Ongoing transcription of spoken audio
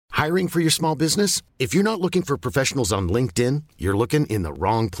Hiring for your small business? If you're not looking for professionals on LinkedIn, you're looking in the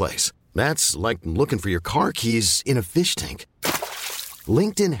wrong place. That's like looking for your car keys in a fish tank.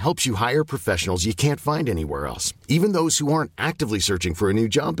 LinkedIn helps you hire professionals you can't find anywhere else, even those who aren't actively searching for a new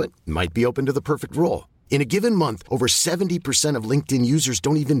job but might be open to the perfect role. In a given month, over 70% of LinkedIn users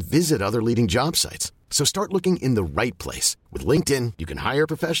don't even visit other leading job sites. So start looking in the right place. With LinkedIn, you can hire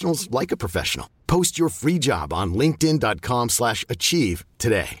professionals like a professional. Post your free job on linkedin.com/achieve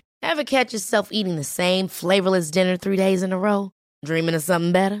today. Ever catch yourself eating the same flavorless dinner 3 days in a row? Dreaming of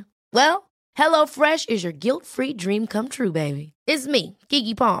something better? Well, HelloFresh is your guilt-free dream come true, baby. It's me,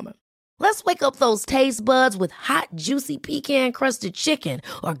 Keke Palmer. Let's wake up those taste buds with hot, juicy pecan-crusted chicken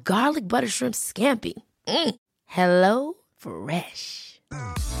or garlic butter shrimp scampi. Hello Fresh.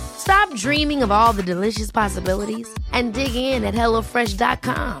 Stop dreaming of all the delicious possibilities and dig in at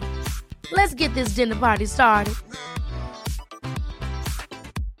HelloFresh.com. Let's get this dinner party started.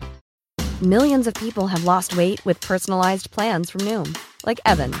 Millions of people have lost weight with personalized plans from Noom. Like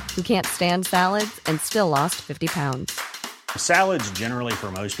Evan, who can't stand salads and still lost 50 pounds. Salads generally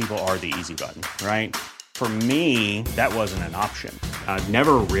for most people are the easy button, right? For me, that wasn't an option. I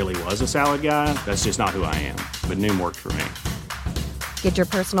never really was a salad guy. That's just not who I am. But Noom worked for me. Get your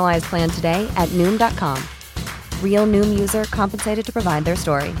personalized plan today at Noom.com. Real Noom user compensated to provide their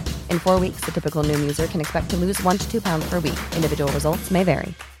story. In 4 weeks, the typical Noom user can expect to lose 1 to 2 pounds per week. Individual results may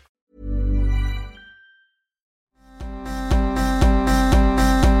vary.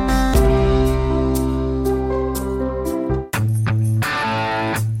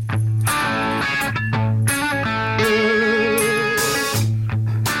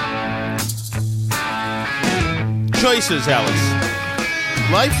 Choices,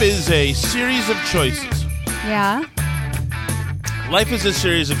 Alice. Life is a series of choices. Yeah. Life is a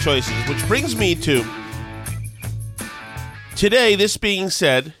series of choices, which brings me to today, this being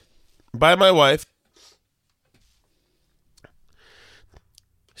said by my wife,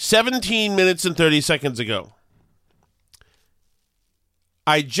 17 minutes and 30 seconds ago.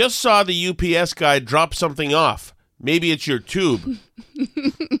 I just saw the UPS guy drop something off. Maybe it's your tube.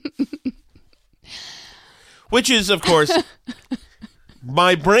 Which is, of course,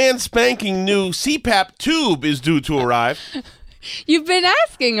 my brand spanking new CPAP tube is due to arrive. You've been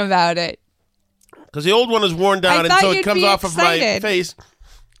asking about it. Because the old one is worn down, and so it comes off of my face.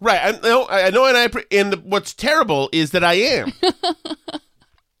 Right. I know, and what's terrible is that I am.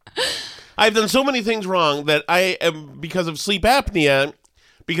 I've done so many things wrong that I am, because of sleep apnea,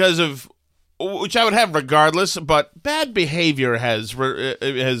 because of, which I would have regardless, but bad behavior has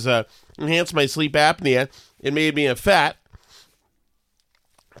enhanced my sleep apnea. It made me a fat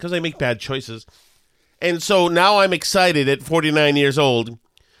because I make bad choices. And so now I'm excited at 49 years old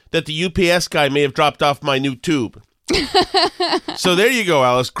that the UPS guy may have dropped off my new tube. So there you go,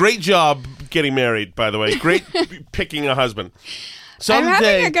 Alice. Great job getting married, by the way. Great picking a husband. I'm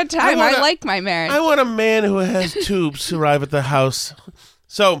having a good time. I like my marriage. I want a man who has tubes arrive at the house.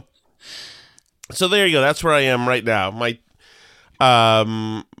 So there you go. That's where I am right now.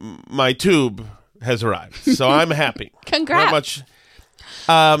 My tube has arrived, so I'm happy. Congrats. Not much.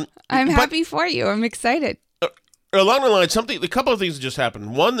 I'm happy for you. I'm excited. Along the line, a couple of things just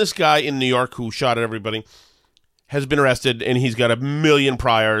happened. One, this guy in New York who shot at everybody has been arrested, and he's got 1 million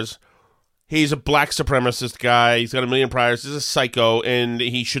priors. He's a black supremacist guy. He's got 1 million priors. He's a psycho, and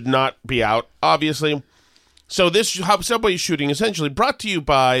he should not be out, obviously. So this subway shooting essentially brought to you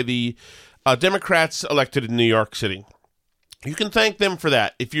by the Democrats elected in New York City. You can thank them for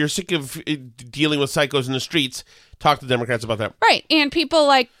that. If you're sick of dealing with psychos in the streets, talk to Democrats about that. Right. And people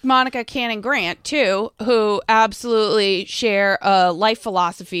like Monica Cannon Grant, too, who absolutely share a life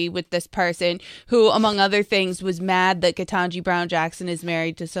philosophy with this person who, among other things, was mad that Ketanji Brown Jackson is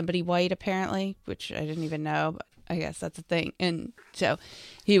married to somebody white, apparently, which I didn't even know, but I guess that's a thing. And so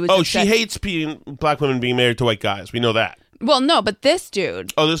he was... Oh, she hates black women being married to white guys. We know that. Well, no, but this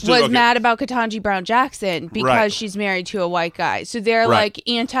dude, was mad about Ketanji Brown Jackson because she's married to a white guy. So they're like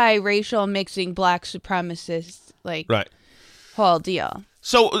anti-racial mixing black supremacists, whole deal.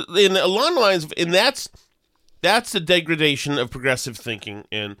 So along the lines of, and that's the degradation of progressive thinking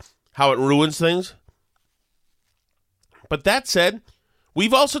and how it ruins things. But that said,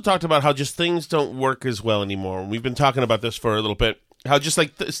 we've also talked about how just things don't work as well anymore. We've been talking about this for a little bit. How just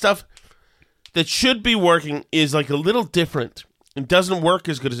like stuff that should be working is like a little different. It doesn't work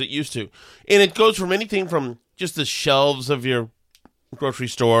as good as it used to. And it goes from anything from just the shelves of your grocery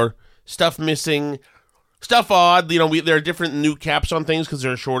store, stuff missing, stuff odd. You know, there are different new caps on things because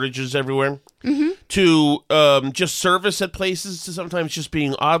there are shortages everywhere. Mm-hmm. To just service at places to sometimes just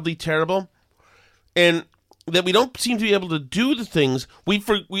being oddly terrible. And that we don't seem to be able to do the things.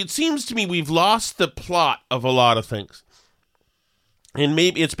 It seems to me we've lost the plot of a lot of things. And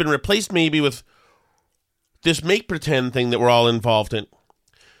maybe it's been replaced maybe with this make-pretend thing that we're all involved in.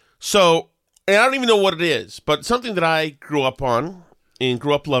 So, and I don't even know what it is, but something that I grew up on and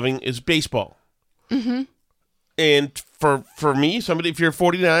grew up loving is baseball. Mm-hmm. And for me, if you're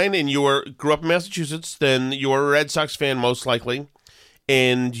 49 and grew up in Massachusetts, then you're a Red Sox fan most likely.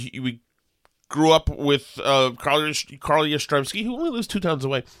 And we grew up with Carl Yastrzemski, who only lives 2 towns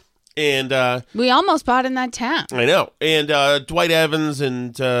away. And we almost bought in that town. I know. And Dwight Evans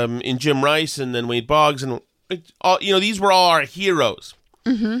and Jim Rice and then Wade Boggs and these were all our heroes.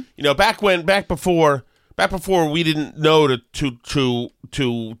 Mm-hmm. Back before we didn't know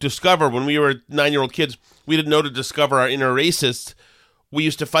to discover, when we were 9-year-old kids, we didn't know to discover our inner racists. We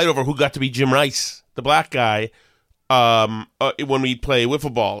used to fight over who got to be Jim Rice, the black guy, when we'd play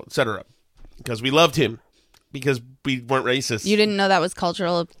wiffle ball, etc. Because we loved him, because we weren't racist. You didn't know that was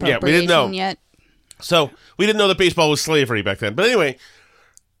cultural appropriation we didn't know. Yet? So we didn't know that baseball was slavery back then. But anyway,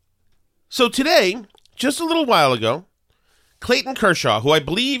 so today, just a little while ago, Clayton Kershaw, who I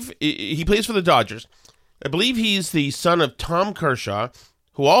believe he plays for the Dodgers, I believe he's the son of Tom Kershaw,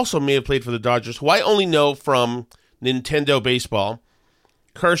 who also may have played for the Dodgers, who I only know from Nintendo Baseball.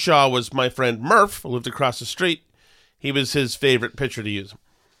 Kershaw was my friend Murph, who lived across the street. He was his favorite pitcher to use.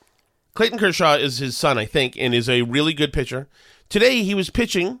 Clayton Kershaw is his son, I think, and is a really good pitcher. Today, he was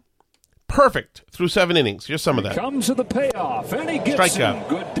pitching perfect through 7 innings. Here's some of that. Comes to the payoff, and he gets strikeout.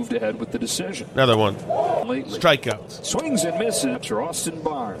 Good moved ahead with the decision. Another one. Lately. Strikeouts. Swings and misses for Austin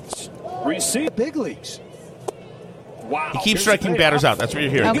Barnes. Receive big leagues. Wow. He keeps striking batters out. That's what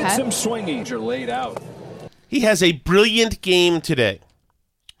you're hearing. Okay. Gets him swinging. You're laid out. He has a brilliant game today.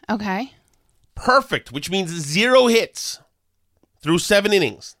 Okay. Perfect, which means 0 hits through 7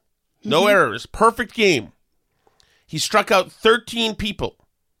 innings. No errors. Perfect game. He struck out 13 people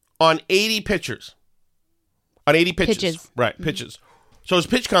on 80 pitchers. On 80 pitches. Right, pitches. So his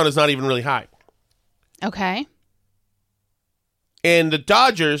pitch count is not even really high. Okay. And the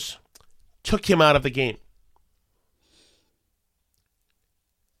Dodgers took him out of the game.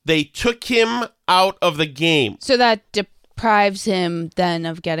 They took him out of the game. So that deprives him then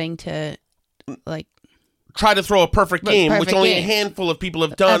of getting to, try to throw a perfect game, which only a game. handful of people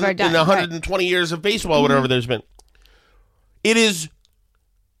have done in 120 years of baseball, whatever there's been. It is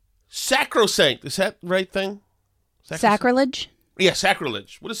sacrosanct. Is that the right thing? Sacrilege? Yeah,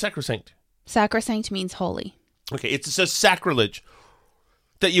 sacrilege. What is sacrosanct? Sacrosanct means holy. Okay, it's a sacrilege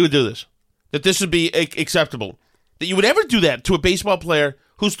that you would do this. That this would be acceptable. That you would ever do that to a baseball player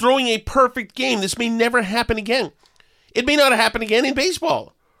who's throwing a perfect game. This may never happen again. It may not happen again in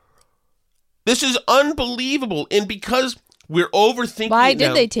baseball. This is unbelievable. And because we're overthinking Why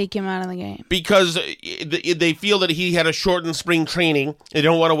did they take him out of the game? Because they feel that he had a shortened spring training. They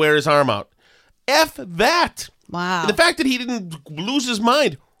don't want to wear his arm out. F that. Wow. And the fact that he didn't lose his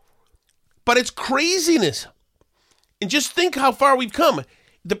mind. But it's craziness. And just think how far we've come.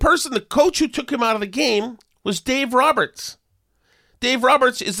 The coach who took him out of the game was Dave Roberts. Dave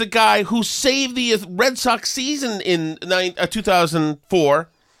Roberts is the guy who saved the Red Sox season in 2004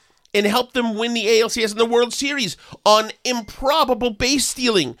 and helped them win the ALCS and the World Series on improbable base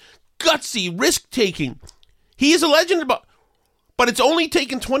stealing, gutsy risk-taking. He is a legend, but it's only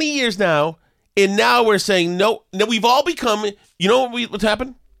taken 20 years now, and now we're saying, no, we've all become, you know what's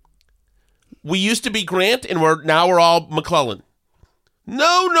happened? We used to be Grant, and now we're all McClellan.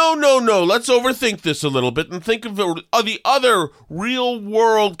 No. Let's overthink this a little bit and think of the other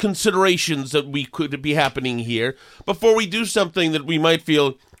real-world considerations that we could be happening here before we do something that we might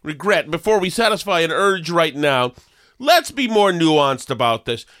feel regret. Before we satisfy an urge right now, let's be more nuanced about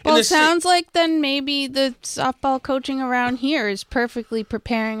this. Well, it sounds like then maybe the softball coaching around here is perfectly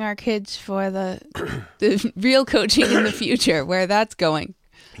preparing our kids for the real coaching in the future, where that's going.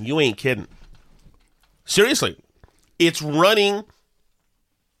 You ain't kidding. Seriously. It's running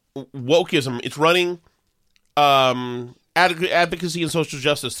wokeism. It's running advocacy and social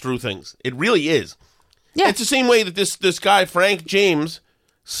justice through things. It really is. Yeah. It's the same way that this guy, Frank James,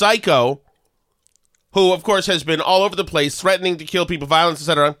 psycho, who, of course, has been all over the place, threatening to kill people, violence,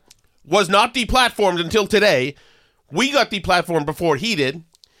 etc., was not deplatformed until today. We got deplatformed before he did,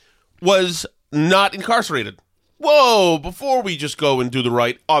 was not incarcerated. Whoa, before we just go and do the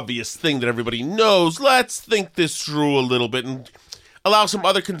right, obvious thing that everybody knows, let's think this through a little bit and allow some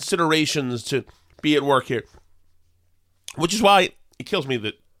other considerations to be at work here. Which is why it kills me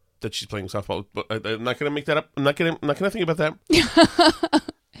that she's playing softball. But I'm not going to make that up. I'm not going to think about that.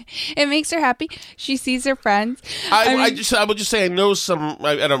 It makes her happy. She sees her friends. I would just say I know some.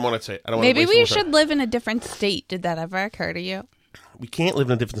 I don't want to say. I don't. Maybe we should live in a different state. Did that ever occur to you? We can't live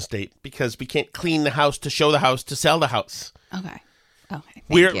in a different state because we can't clean the house to show the house to sell the house. Okay.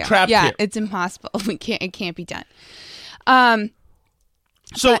 We're trapped here. Yeah, it's impossible. We can't. It can't be done.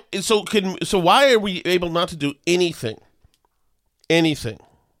 So why are we able not to do anything anymore?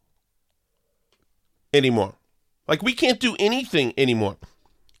 Like, we can't do anything anymore.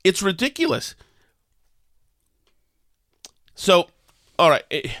 It's ridiculous. So, all right.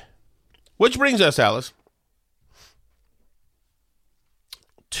 Which brings us, Alice,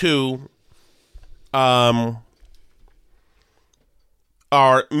 to our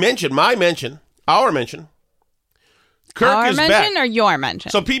mention. Kirk our is mention back. or your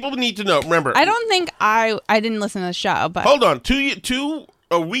mention? So people need to know. Remember, I don't think I didn't listen to the show, but hold on.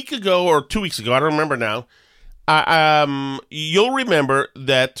 A week ago or 2 weeks ago, I don't remember now. You'll remember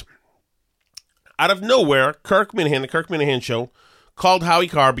that out of nowhere, the Kirk Minahan Show, called Howie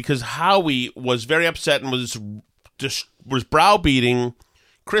Carr because Howie was very upset and was browbeating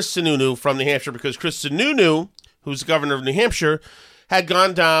Chris Sununu from New Hampshire because Chris Sununu, who's the governor of New Hampshire, had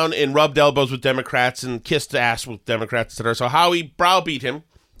gone down and rubbed elbows with Democrats and kissed ass with Democrats, etc. So Howie browbeat him.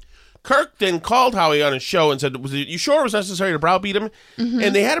 Kirk then called Howie on his show and said, you sure it was necessary to browbeat him? Mm-hmm.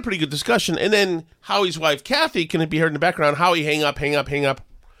 And they had a pretty good discussion. And then Howie's wife, Kathy, can be heard in the background. Howie, hang up.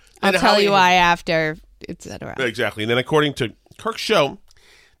 I'll tell you why after, etc. Exactly. And then according to Kirk's show,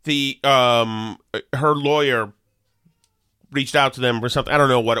 her lawyer reached out to them or something. I don't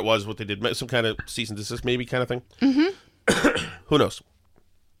know what it was, what they did. Some kind of cease and desist maybe kind of thing. Mm-hmm. Who knows?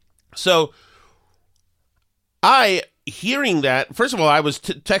 So, hearing that, first of all, I was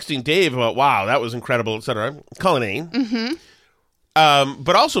texting Dave about, wow, that was incredible, etc. Cullinane. Mm-hmm.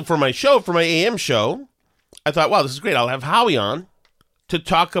 But also for my show, for my AM show, I thought, wow, this is great. I'll have Howie on to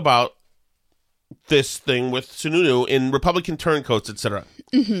talk about this thing with Sununu in Republican turncoats, etc.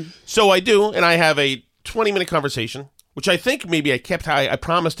 Mm-hmm. So I do, and I have a 20-minute conversation, which I think maybe I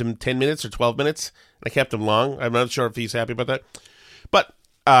promised him 10 minutes or 12 minutes, and I kept him long. I'm not sure if he's happy about that. But,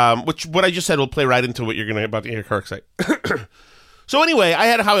 what I just said will play right into what you're about to hear Kirk say. So anyway, I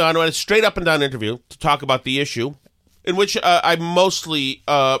had Howie on, a straight up and down interview to talk about the issue, in which I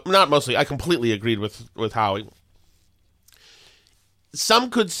completely agreed with Howie. Some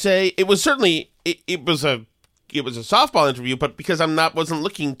could say it was certainly, it was a softball interview, but because wasn't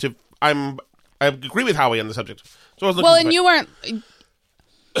looking to, I agree with Howie on the subject. So you weren't.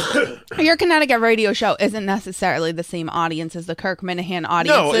 Your Connecticut radio show isn't necessarily the same audience as the Kirk Minahan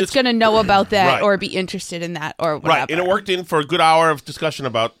audience that's going to know about that right. or be interested in that or whatever. Right, and it worked in for a good hour of discussion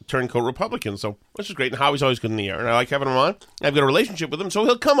about turncoat Republicans, so which is great. And Howie's always good in the air, and I like having him on. I've got a relationship with him, so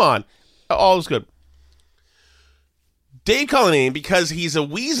he'll come on. All is good. Dave Cullinane, because he's a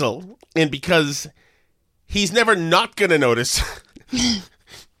weasel, and because he's never not going to notice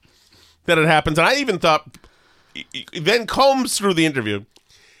that it happens, and I even thought, then combs through the interview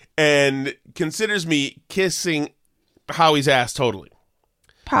and considers me kissing Howie's ass totally.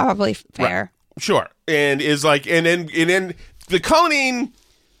 Probably fair. Right. Sure. And is like, and then the Cullinane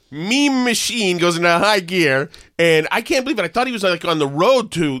meme machine goes into high gear, and I can't believe it. I thought he was like on the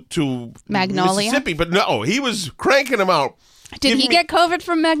road to Magnolia, Mississippi, but no, he was cranking them out. Did he get COVID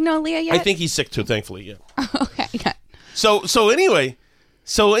from Magnolia yet? I think he's sick too, thankfully, yeah. Okay, good. So anyway,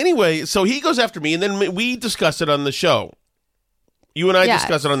 he goes after me, and then we discuss it on the show. You and I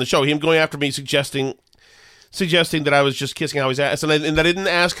discussed it on the show. Him going after me, suggesting that I was just kissing Howie's ass, and I didn't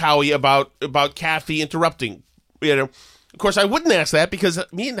ask Howie about Kathy interrupting. You know, of course, I wouldn't ask that because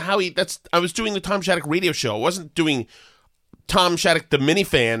me and Howie, I was doing the Tom Shattuck radio show. I wasn't doing Tom Shattuck the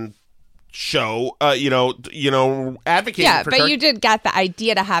minifan show. Advocating. Yeah, for but Kirk. you did get the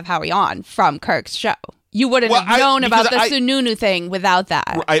idea to have Howie on from Kirk's show. You wouldn't have known about the Sununu thing without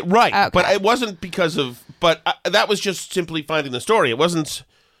that. Right. Okay. But it wasn't because of... But that was just simply finding the story. It wasn't...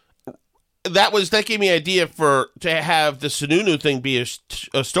 That gave me an idea to have the Sununu thing be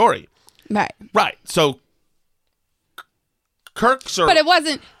a story. Right. Right. So... But it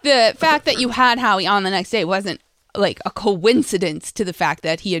wasn't... The fact that you had Howie on the next day wasn't like a coincidence to the fact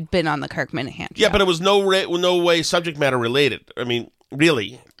that he had been on the Kirk Minahan show. Yeah, but it was no way subject matter related. I mean,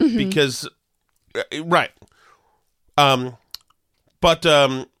 really. Mm-hmm. Because... Right. But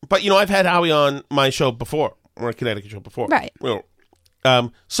I've had Howie on my show before, or a Connecticut show before. Right. Well,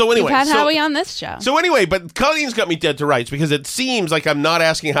 so anyway. You've had Howie on this show. So anyway, but Colleen's got me dead to rights because it seems like I'm not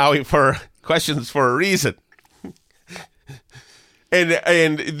asking Howie for questions for a reason.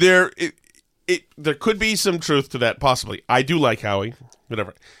 and there could be some truth to that, possibly. I do like Howie.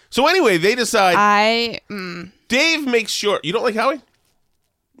 Whatever. So anyway, they decide. Dave makes sure. You don't like Howie?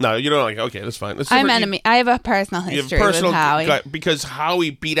 No, you don't like. Okay, that's fine. That's I'm different. enemy. I have a personal You have history personal with Howie. because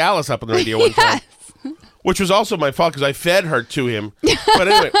Howie beat Alice up on the radio one time, which was also my fault because I fed her to him. But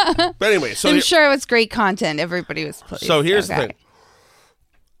anyway, so I'm sure it was great content. Everybody was pleased. So here's the thing.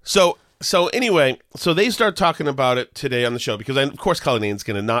 So anyway, so they start talking about it today on the show because of course Colleen's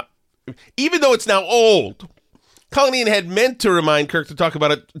going to not, even though it's now old. Colleen had meant to remind Kirk to talk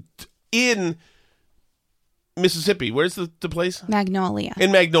about it in Mississippi. Where's the place? Magnolia.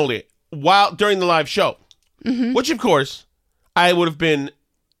 In Magnolia, during the live show, which of course I would have been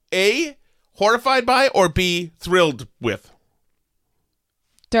A, horrified by, or B, thrilled with.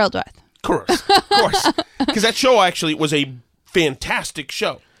 Thrilled with. Of course, because that show actually was a fantastic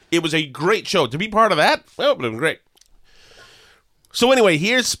show. It was a great show. To be part of that, well, it would have been great. So anyway,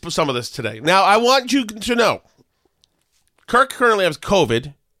 here's some of this today. Now, I want you to know, Kirk currently has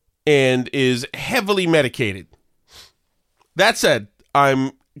COVID and is heavily medicated. That said,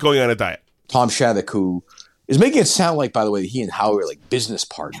 I'm going on a diet. Tom Shattuck, who is making it sound like, by the way, he and Howie are like business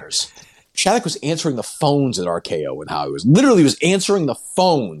partners. Shattuck was answering the phones at RKO when Howie was answering the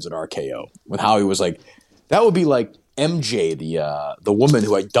phones at RKO when Howie was like, that would be like MJ, the woman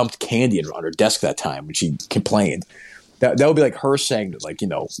who I dumped candy on her desk that time when she complained. That would be like her saying, like,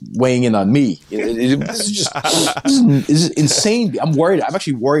 weighing in on me. This is insane. I'm worried. I'm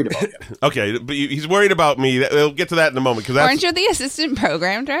actually worried about him. Okay, but he's worried about me. We'll get to that in a moment. Aren't you the assistant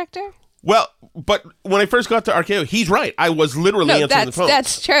program director? Well, but when I first got to RKO, he's right. I was literally answering the phone.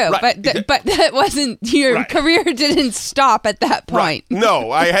 That's true. Right. But that wasn't your career. Didn't stop at that point. Right.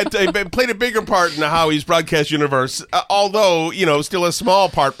 No, I played a bigger part in the Howie's broadcast universe, although still a small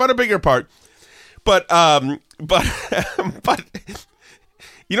part, but a bigger part. But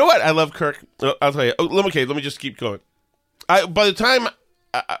you know what? I love Kirk. I'll tell you. Let me just keep going. By the time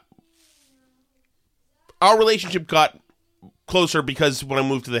our relationship got closer, because when I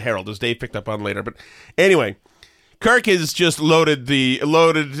moved to the Herald, as Dave picked up on later. But anyway, Kirk has just loaded a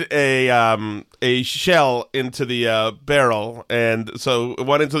shell into the barrel, and so it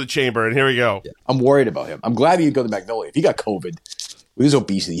went into the chamber. And here we go. Yeah, I'm worried about him. I'm glad he could go to Magnolia. If he got COVID with his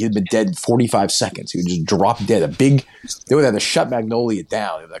obesity, he'd been dead in 45 seconds. He would just drop dead. They would have to shut Magnolia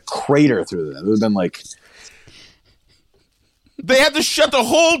down. A crater through them. It would have been like. They had to shut the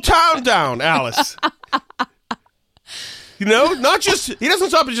whole town down, Alice. Not just, he doesn't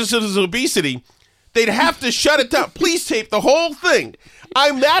stop at just his obesity. They'd have to shut it down. Police tape the whole thing.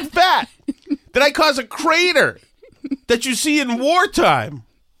 I'm that fat that I cause a crater that you see in wartime.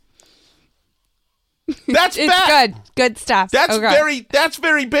 That's fat. It's good stuff. That's very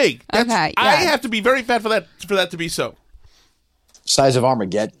big. Okay, yeah. I have to be very fat for that to be so. Size of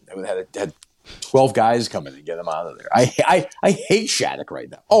Armageddon. It had 12 guys come in and get him out of there. I hate Shattuck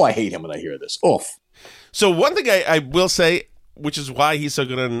right now. Oh, I hate him when I hear this. Oof. So one thing I will say, which is why he's so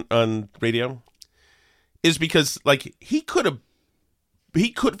good on radio, is because like he feels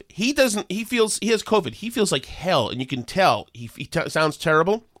he has COVID. He feels like hell, and you can tell he sounds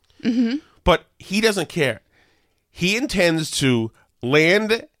terrible, but he doesn't care. He intends to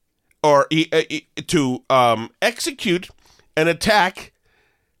land or to execute an attack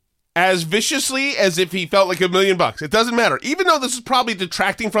as viciously as if he felt like $1 million. It doesn't matter. Even though this is probably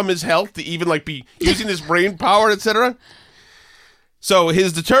detracting from his health to even like be using his brain power, etc. So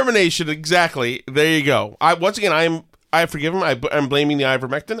his determination, exactly. There you go. I forgive him. I'm blaming the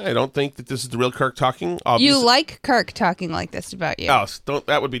ivermectin. I don't think that this is the real Kirk talking. Obviously. You like Kirk talking like this about you. Oh,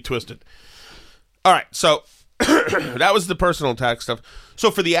 that would be twisted. All right. So that was the personal attack stuff.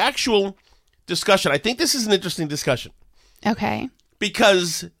 So for the actual discussion, I think this is an interesting discussion. Okay.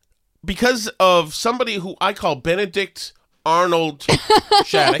 Because of somebody who I call Benedict Arnold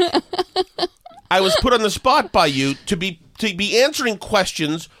Shattuck, I was put on the spot by you to be answering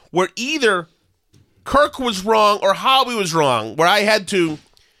questions where either Kirk was wrong or Howie was wrong. Where I had to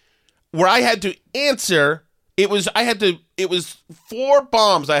answer. It was 4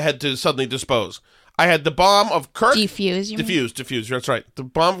 bombs I had to suddenly dispose. I had the bomb of Kirk. Defuse. That's right. The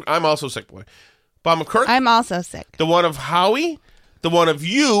bomb. I'm also sick, boy. Bomb of Kirk. I'm also sick. The one of Howie. The one of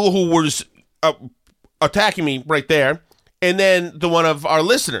you who was attacking me right there, and then the one of our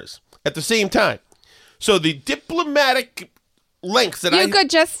listeners at the same time. So the diplomatic lengths that you could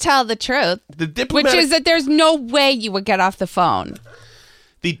just tell the truth, which is that there's no way you would get off the phone.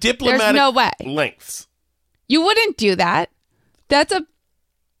 The diplomatic there's no way. lengths. You wouldn't do that. That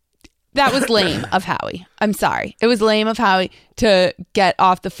was lame of Howie. I'm sorry. It was lame of Howie to get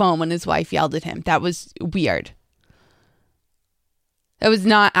off the phone when his wife yelled at him. That was weird. It was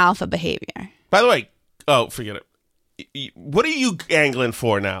not alpha behavior. By the way, forget it. What are you angling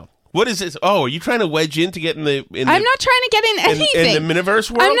for now? What is this? Oh, are you trying to wedge in to get in the... I'm not trying to get in anything. In the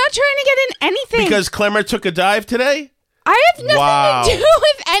Miniverse world? I'm not trying to get in anything. Because Clemmer took a dive today? I have nothing to do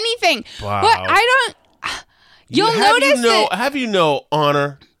with anything. Wow. But I don't... You'll notice that... Have you know,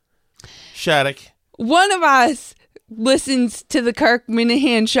 Honor, Shattuck, one of us listens to the Kirk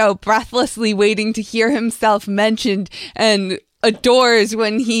Minahan show breathlessly waiting to hear himself mentioned and adores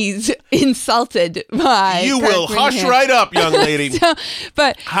when he's insulted by You Kirk will Minahan. hush right up, young lady.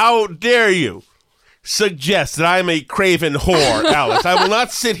 But how dare you suggest that I'm a craven whore, Alice? I will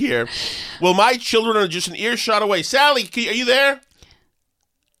not sit here. Well, my children are just an earshot away. Sally, are you there?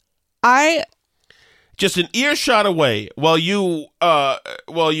 Just an earshot away while you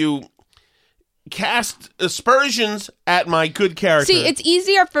cast aspersions at my good character. See, it's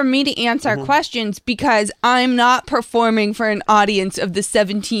easier for me to answer questions because I'm not performing for an audience of the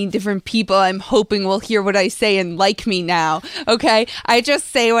 17 different people I'm hoping will hear what I say and like me now. Okay? I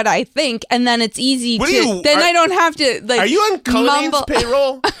just say what I think, and then it's easy I don't have to, like, are you on Cullinane's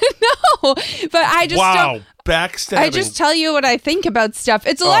payroll? No, but I just don't. Backstabbing. I just tell you what I think about stuff.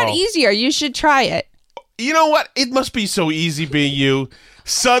 It's a lot easier. You should try it. You know what? It must be so easy being you.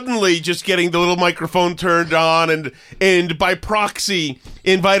 Suddenly just getting the little microphone turned on and by proxy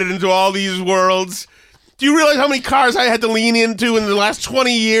invited into all these worlds. Do you realize how many cars I had to lean into in the last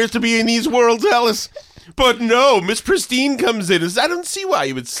 20 years to be in these worlds, Alice? But no, Miss Pristine comes in and says, I don't see why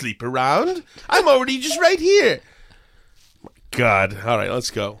you would sleep around. I'm already just right here. My God. All right, let's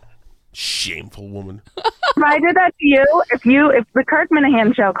go. Shameful woman. If I did that to you, if the Kirk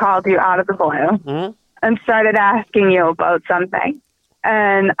Minahan show called you out of the blue and started asking you about something,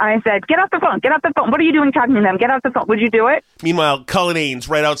 and I said, get off the phone. What are you doing talking to them? Get off the phone. Would you do it? Meanwhile, Cullinane's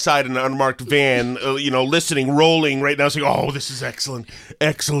right outside in an unmarked van, listening, rolling right now, saying, oh, this is excellent.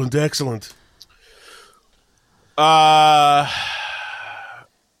 Excellent. No,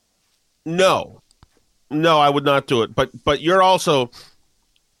 I would not do it. But you're also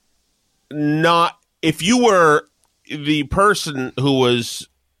not, if you were the person who was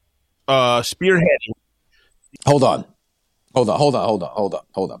spearheading. Hold on.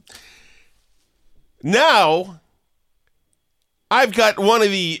 Now, I've got one of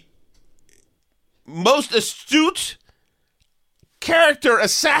the most astute character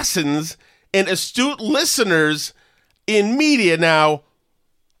assassins and astute listeners in media now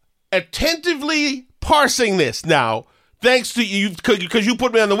attentively parsing this now, thanks to you, because you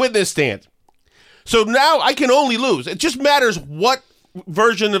put me on the witness stand. So now I can only lose. It just matters what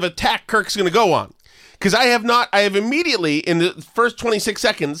version of attack Kirk's going to go on. Because I have immediately, in the first 26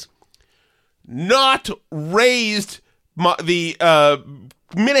 seconds, not raised the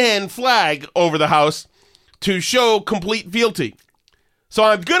Minahan flag over the house to show complete fealty. So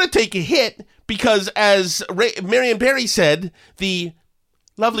I'm going to take a hit because, as Marion Barry said, the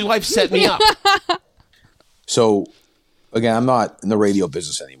lovely wife set me up. So, again, I'm not in the radio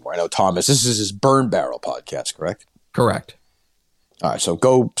business anymore. I know Thomas, this is his Burn Barrel podcast, correct? Correct. All right, so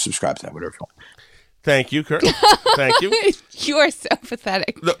go subscribe to that, whatever you want. Thank you, Kurt. Thank you. You are so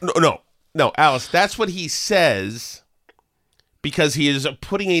pathetic. No, Alice, that's what he says because he is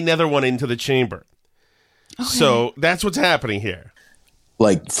putting another one into the chamber. Okay. So that's what's happening here.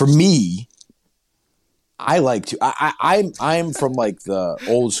 Like, for me, I like to, I'm from like the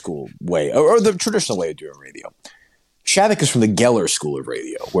old school way or the traditional way of doing radio. Shattuck is from the Geller school of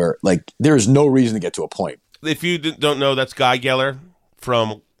radio where like there is no reason to get to a point. If you don't know, that's Guy Geller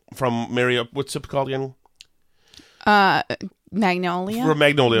from Mario, what's it called again? Magnolia. From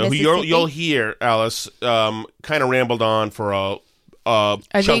Magnolia. You'll hear, Alice, kind of rambled on for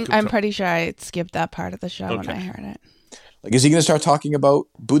I'm pretty sure I skipped that part of the show when I heard it. Like, is he going to start talking about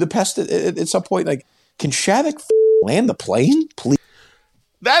Budapest at some point? Like, can Shattuck land the plane, please?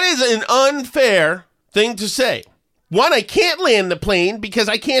 That is an unfair thing to say. One, I can't land the plane because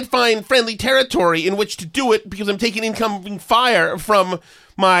I can't find friendly territory in which to do it because I'm taking incoming fire from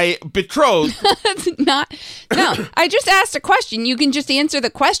my betrothed. No, I just asked a question. You can just answer the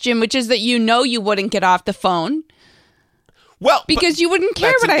question, which is that you wouldn't get off the phone. Well, because you wouldn't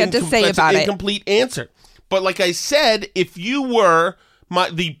care what I had to say about it. That's an incomplete answer. But like I said, if you were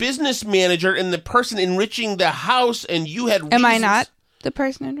the business manager and the person enriching the house and you had reasons, am I not the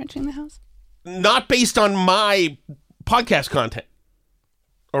person enriching the house? Not based on my podcast content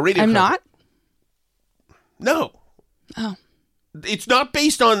or radio content. I'm not? No. Oh. It's not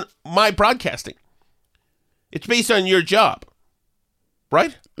based on my broadcasting. It's based on your job.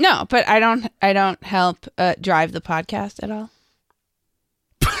 Right? No, but I don't help drive the podcast at all.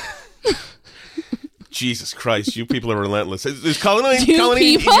 Jesus Christ, you people are relentless. Is Colleen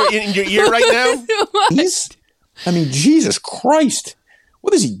in your ear right now? I mean, Jesus Christ.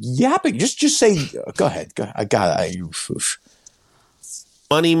 What is he yapping? Just say. Go ahead. I got it.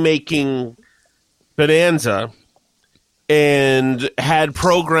 Money-making bonanza and had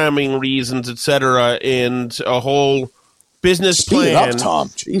programming reasons, etc., and a whole business Speed plan. up, Tom.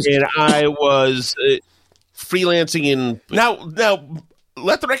 Jesus. And I was freelancing in now.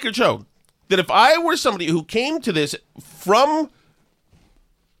 Let the record show that if I were somebody who came to this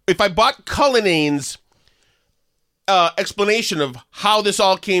if I bought Cullinane's explanation of how this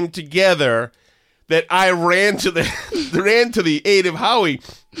all came together, that I ran to the aid of Howie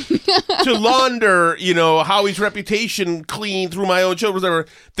to launder, Howie's reputation clean through my own show, whatever.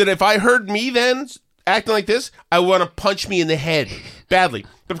 That if I heard me then acting like this, I want to punch me in the head badly.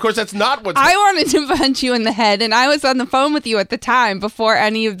 But of course, that's not what I wanted to punch you in the head, and I was on the phone with you at the time before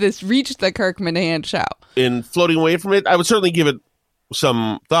any of this reached the Kirk Minahan show. In floating away from it, I would certainly give it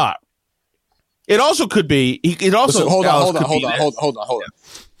some thought. It also could be. It also. Listen, hold on.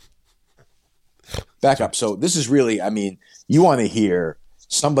 Back up. So this is really, you want to hear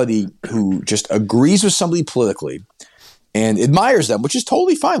somebody who just agrees with somebody politically and admires them, which is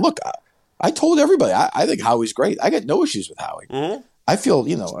totally fine. Look, I told everybody, I think Howie's great. I got no issues with Howie. Mm-hmm. I feel,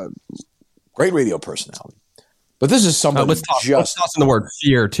 a great radio personality. But this is somebody let's toss in the word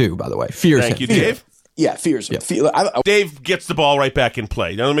fear, too, by the way. Fear. Thank you, Dave. Yeah, fears. Yeah. Dave gets the ball right back in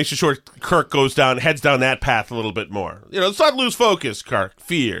play. Now, makes sure Kirk heads down that path a little bit more. Let's not lose focus, Kirk.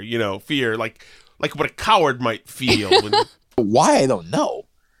 Fear, fear, like what a coward might feel. Why, I don't know.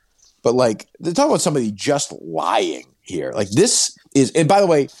 But, they're talking about somebody just lying here. This is, and by the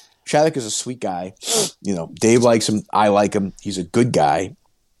way, Shattuck is a sweet guy. Dave likes him. I like him. He's a good guy.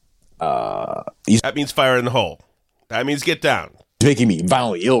 That means fire in the hole. That means get down. It's making me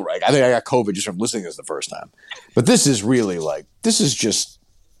violently ill, right? I think I got COVID just from listening to this the first time. But this is really this is just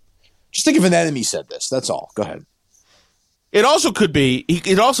think if an enemy said this. That's all. Go ahead. It also could be,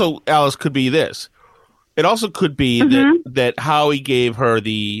 Alice, could be this. It also could be that Howie gave her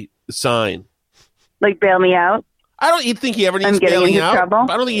the sign. Bail me out? I don't think he ever needs bailing out. Trouble?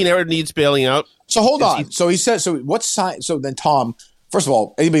 I don't think he ever needs bailing out. So hold on. So he says, what sign? So then Tom, first of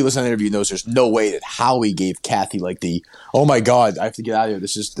all, anybody listening to the interview knows there's no way that Howie gave Kathy oh my God, I have to get out of here.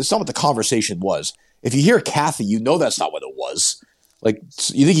 This is not what the conversation was. If you hear Kathy, you know that's not what it was.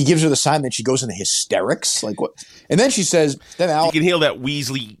 You think he gives her the sign, then she goes into hysterics? What? And then she says, you can hear that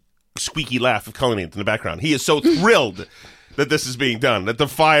Weasley squeaky laugh of Cullinane in the background. He is so thrilled that this is being done, that the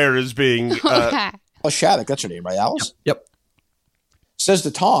fire is being... Shattuck, that's her name, right, Alice? Yep. Says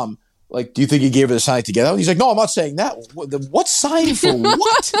to Tom, do you think he gave her the sign to get out? He's like, no, I'm not saying that. What sign for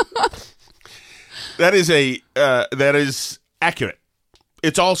what? That is accurate.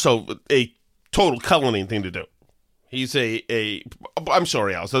 It's also a total Cullinane thing to do. He's I'm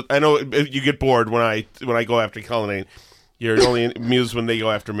sorry, Alice. I know you get bored when I go after Cullinane. You're only amused when they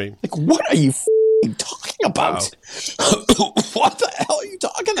go after me. What are you talking about? What the hell are you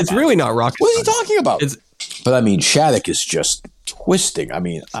talking about? It's really not rocket science. What is he talking about? But Shattuck is just twisting.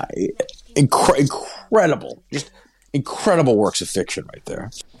 Incredible. Just incredible works of fiction right there.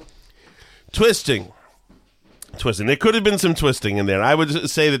 Twisting. There could have been some twisting in there. I would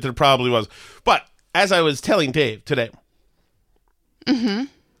say that there probably was. But as I was telling Dave today, you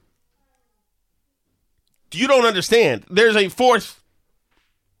don't understand. There's a fourth.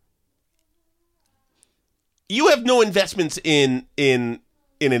 You have no investments in any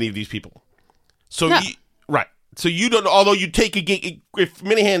of these people. So, no. Right. So you don't, although you take a gig, if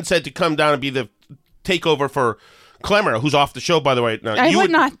Minahan said to come down and be the takeover for Clemmer, who's off the show, by the way. No, I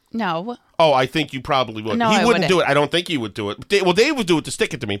would not, no. Oh, I think you probably would. No, he wouldn't do it. I don't think he would do it. Dave would do it to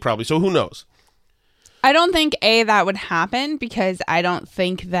stick it to me, probably, so who knows? I don't think, that would happen, because I don't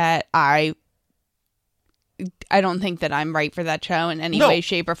think that I'm right for that show in any way,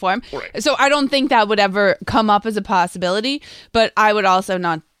 shape, or form. Right. So I don't think that would ever come up as a possibility, but I would also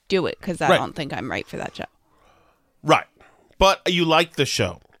not do it because I don't think I'm right for that show. Right. But you like the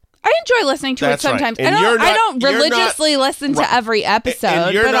show. I enjoy listening to it sometimes. Right. I don't religiously listen to every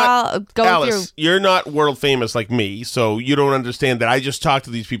episode, but I'll go through. You're not world famous like me, so you don't understand that I just talk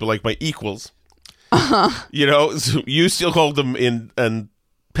to these people like my equals. So you still hold them in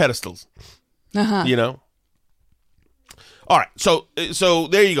pedestals. All right, so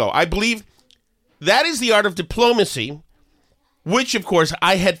there you go. I believe that is the art of diplomacy, which, of course,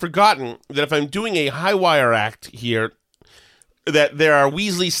 I had forgotten that if I'm doing a high wire act here, that there are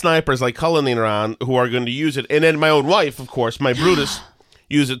Weasley snipers like Cullinane around who are going to use it, and then my own wife, of course, my Brutus,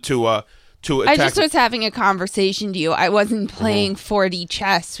 use it to to attack. I just was having a conversation to you. I wasn't playing 4D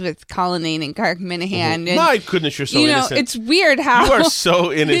chess with Cullinane and Kirk Minahan. And, my goodness, you're so innocent. It's weird how... You are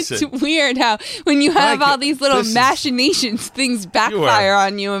so innocent. It's weird how when you have all these little machinations, things backfire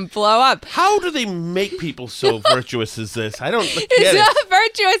on you and blow up. How do they make people so virtuous as this? I don't get it. It's not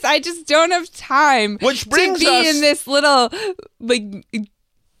virtuous. I just don't have time Which brings to be in this little...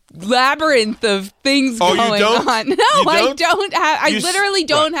 labyrinth of things going on. No, I don't have. I literally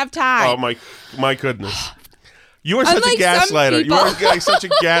don't have time. Oh my goodness! You are such a gaslighter. You are such a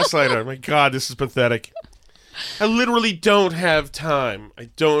gaslighter. My God, this is pathetic. I literally don't have time. I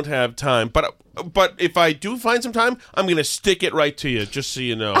don't have time. But if I do find some time, I'm going to stick it right to you, just so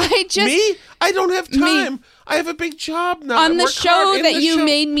you know. I don't have time. I have a big job now. On the show that you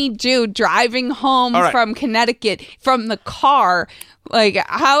made me do, driving home from Connecticut from the car. Like,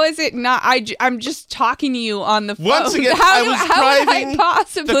 how is it not? I'm just talking to you on the phone. Once again, I was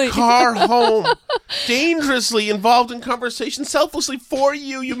driving the car home, dangerously involved in conversation, selflessly for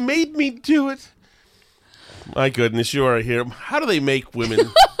you. You made me do it. My goodness, you are here. How do they make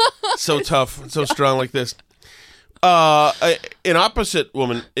women so tough and so strong like this? An opposite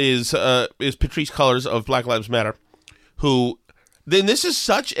woman is Patrisse Cullors of Black Lives Matter, who then this is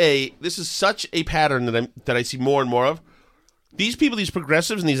such a pattern that I see more and more of. These people, these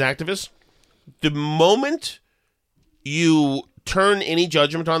progressives and these activists, the moment you turn any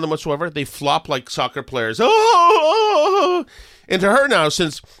judgment on them whatsoever, they flop like soccer players. Oh! And to her now,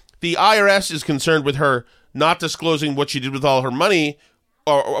 since the IRS is concerned with her not disclosing what she did with all her money,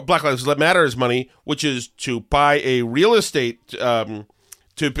 or Black Lives Matter's money, which is to buy a real estate,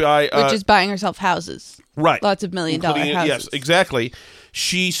 which is buying herself houses. Right. Lots of $1 million houses. Yes, exactly.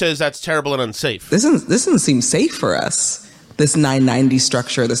 She says that's terrible and unsafe. This doesn't seem safe for us. This 990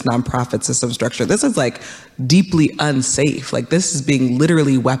 structure, this nonprofit system structure, this is like deeply unsafe. Like this is being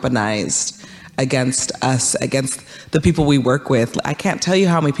literally weaponized against us, against the people we work with. I can't tell you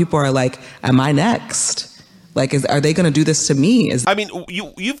how many people are like, am I next? Like, are they going to do this to me?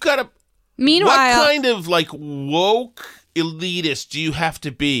 You've got to... Meanwhile... What kind of like woke elitist do you have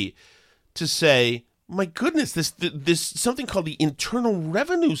to be to say, my goodness, this something called the Internal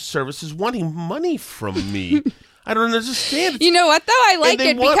Revenue Service is wanting money from me? I don't understand. You know what, though? I like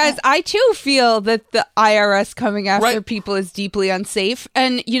it because I, too, feel that the IRS coming after people is deeply unsafe.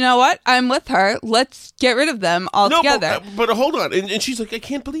 And you know what? I'm with her. Let's get rid of them altogether. No, but hold on. And she's like, I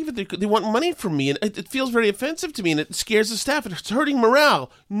can't believe it. They want money from me. And it feels very offensive to me. And it scares the staff. And it's hurting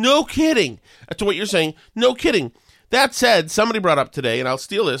morale. No kidding. To what you're saying. No kidding. That said, somebody brought up today, and I'll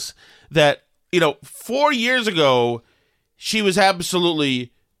steal this, that, 4 years ago, she was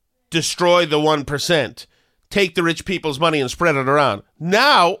absolutely destroy the 1%. Take the rich people's money and spread it around.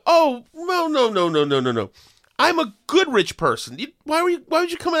 Now, no. I'm a good rich person. Why would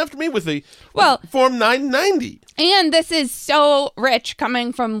you come after me with Form 990? And this is so rich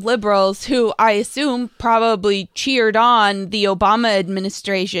coming from liberals who I assume probably cheered on the Obama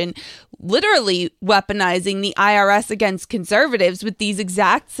administration, literally weaponizing the IRS against conservatives with these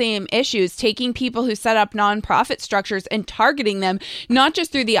exact same issues, taking people who set up nonprofit structures and targeting them, not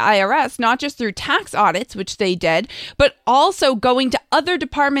just through the IRS, not just through tax audits, which they did, but also going to other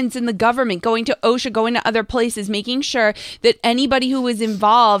departments in the government, going to OSHA, going to other places, making sure that anybody who was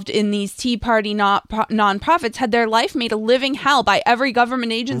involved in these Tea Party nonprofits had their life made a living hell by every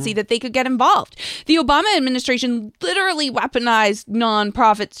government agency that they could get involved. The Obama administration literally weaponized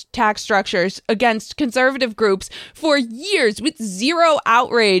nonprofit tax structures against conservative groups for years with zero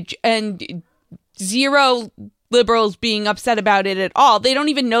outrage and zero liberals being upset about it at all. They don't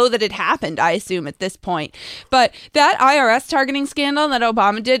even know that it happened, I assume, at this point. But that IRS targeting scandal that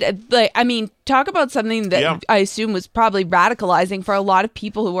Obama did, talk about something that I assume was probably radicalizing for a lot of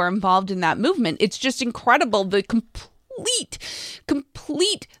people who were involved in that movement. It's just incredible, the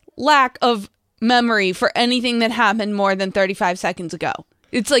complete lack of memory for anything that happened more than 35 seconds ago.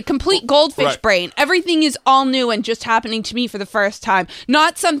 It's like complete goldfish brain. Everything is all new and just happening to me for the first time.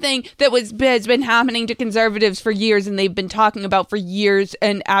 Not something that has been happening to conservatives for years and they've been talking about for years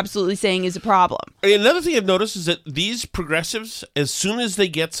and absolutely saying is a problem. Another thing I've noticed is that these progressives, as soon as they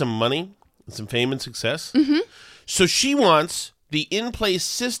get some money, some fame and success, so she wants the in-place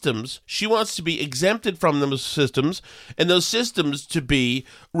systems, she wants to be exempted from those systems and those systems to be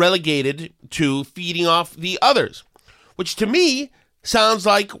relegated to feeding off the others, which to me sounds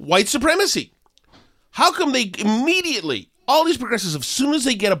like white supremacy. How come they immediately, all these progressives, as soon as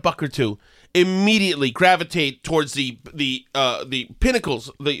they get a buck or two, immediately gravitate towards the pinnacles,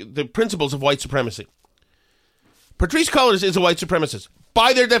 the principles of white supremacy? Patrisse Cullors is a white supremacist.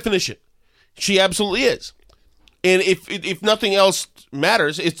 By their definition, she absolutely is. And if nothing else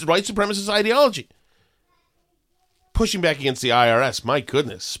matters, it's white supremacist ideology. Pushing back against the IRS, my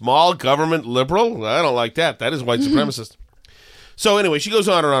goodness. Small government liberal? I don't like that. That is white supremacist. So anyway, she goes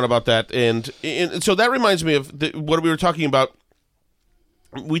on and on about that. And so that reminds me of what we were talking about.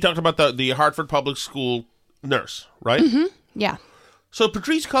 We talked about the Hartford Public School nurse, right? Mm-hmm. Yeah. So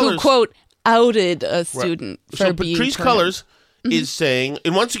Patrisse Cullors... Who, quote, outed a student for being... So Patrisse Cullors is saying,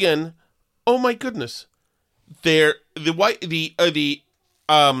 and once again, oh my goodness, the IRS,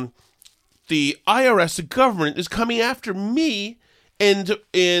 the government, is coming after me and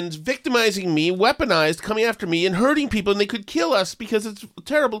victimizing me, weaponized, coming after me and hurting people, and they could kill us because it's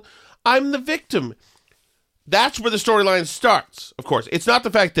terrible. I'm the victim. That's where the storyline starts, of course. It's not the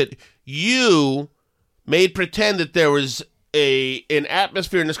fact that you made pretend that there was an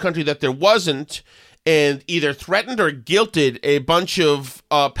atmosphere in this country that there wasn't, and either threatened or guilted a bunch of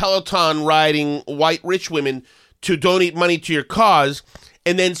Peloton-riding white rich women to donate money to your cause,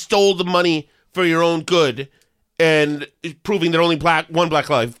 and then stole the money for your own good, and proving that only one black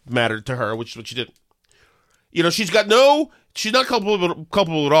life mattered to her, which is what she did. You know, she's not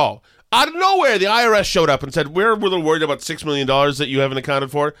culpable at all. Out of nowhere, the IRS showed up and said, we're a little worried about $6 million that you haven't accounted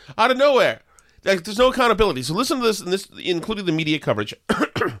for. Out of nowhere. There's no accountability. So listen to this, and this including the media coverage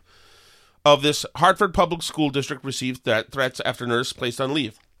of this. Hartford Public School District received threats after nurse placed on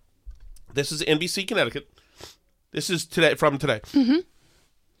leave. This is NBC Connecticut. This is from today. Mm-hmm.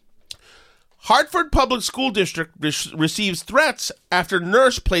 Hartford Public School District receives threats after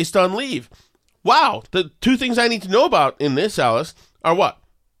nurse placed on leave. Wow. The two things I need to know about in this, Alice, are what?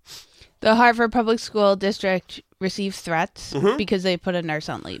 The Hartford Public School District receives threats because they put a nurse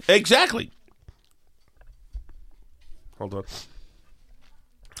on leave. Exactly. Hold on.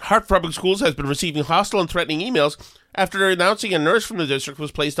 Hartford Public Schools has been receiving hostile and threatening emails after announcing a nurse from the district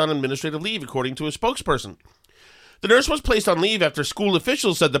was placed on administrative leave, according to a spokesperson. The nurse was placed on leave after school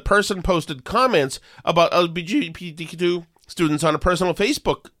officials said the person posted comments about LGBTQ students on a personal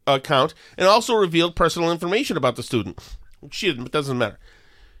Facebook account and also revealed personal information about the student. She didn't, but it doesn't matter.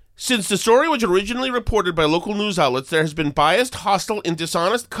 Since the story was originally reported by local news outlets, there has been biased, hostile, and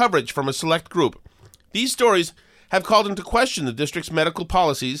dishonest coverage from a select group. These stories have called into question the district's medical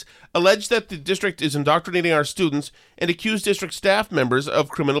policies, alleged that the district is indoctrinating our students, and accused district staff members of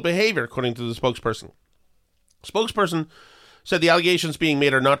criminal behavior, according to the spokesperson. Spokesperson said the allegations being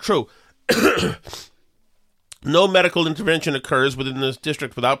made are not true. No medical intervention occurs within this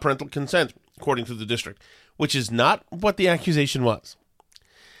district without parental consent, according to the district, which is not what the accusation was.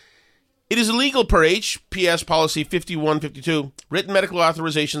 It is illegal per HPS Policy 5152. Written medical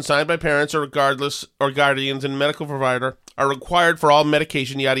authorization signed by parents or guardians and medical provider are required for all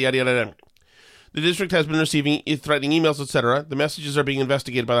medication, yada, yada, yada, yada. The district has been receiving threatening emails, etc. The messages are being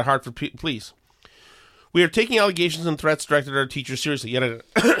investigated by the Hartford Police. We are taking allegations and threats directed at our teachers seriously. Yada,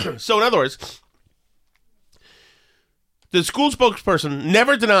 yada. So, in other words, the school spokesperson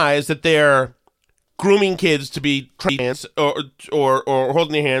never denies that they're grooming kids to be trans or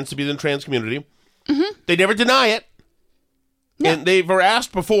holding their hands to be in the trans community. Mm-hmm. They never deny it. No. And they were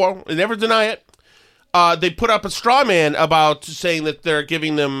asked before. They never deny it. They put up a straw man about saying that they're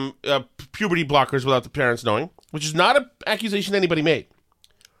giving them puberty blockers without the parents knowing, which is not an accusation anybody made.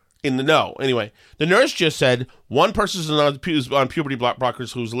 In the know, anyway. The nurse just said one person is on puberty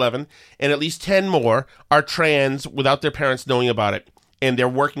blockers who's 11, and at least 10 more are trans without their parents knowing about it. And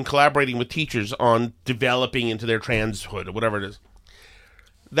they're collaborating with teachers on developing into their transhood or whatever it is.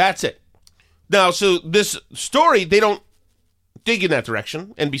 That's it. Now, so this story, they don't dig in that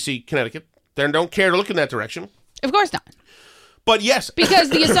direction, NBC Connecticut. They don't care to look in that direction. Of course not. But yes. Because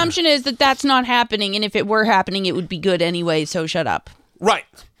the assumption is that that's not happening, and if it were happening, it would be good anyway, so shut up. Right.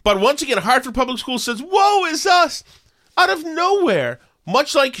 But once again, Hartford Public Schools says, woe is us, out of nowhere.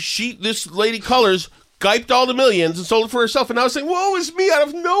 Much like this lady Cullors giped all the millions and sold it for herself, and now saying, woe is me, out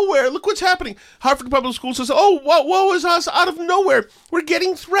of nowhere. Look what's happening. Hartford Public Schools says, oh, woe is us, out of nowhere. We're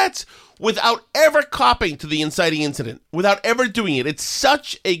getting threats without ever copping to the inciting incident, without ever doing it. It's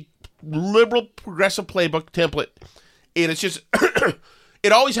such a liberal, progressive playbook template. And it's just,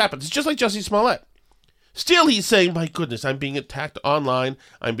 it always happens. It's just like Jussie Smollett. Still, he's saying, my goodness, I'm being attacked online.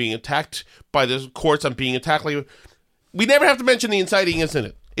 I'm being attacked by the courts. I'm being attacked. We never have to mention the inciting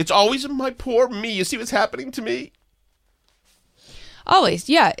incident. It's always my poor me. You see what's happening to me? Always,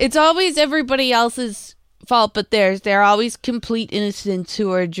 yeah. It's always everybody else's fault but theirs. They're always complete innocents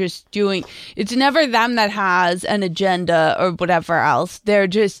who are just doing... It's never them that has an agenda or whatever else. They're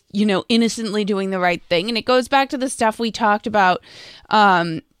just, innocently doing the right thing. And it goes back to the stuff we talked about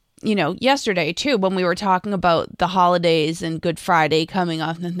yesterday too, when we were talking about the holidays and Good Friday coming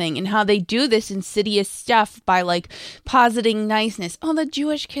off the thing and how they do this insidious stuff by like positing niceness. Oh, the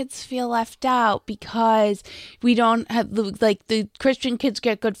Jewish kids feel left out because we don't have like the Christian kids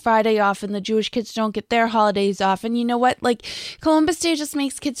get Good Friday off and the Jewish kids don't get their holidays off. And you know what? Like Columbus Day just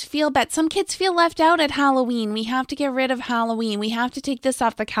makes kids feel bad. Some kids feel left out at Halloween. We have to get rid of Halloween. We have to take this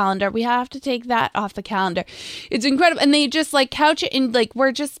off the calendar. We have to take that off the calendar. It's incredible. And they just like couch it in like,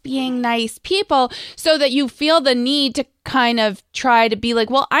 we're just being nice people so that you feel the need to kind of try to be like,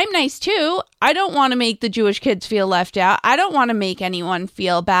 well, I'm nice too. I don't want to make the Jewish kids feel left out. I don't want to make anyone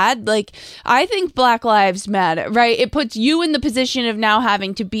feel bad. Like, I think Black Lives Matter, right? It puts you in the position of now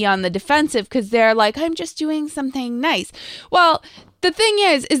having to be on the defensive because they're like, I'm just doing something nice. Well, the thing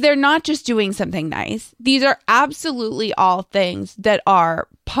is they're not just doing something nice. These are absolutely all things that are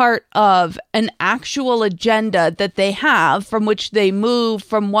part of an actual agenda that they have from which they move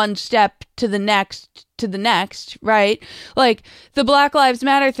from one step to the next, right? Like the Black Lives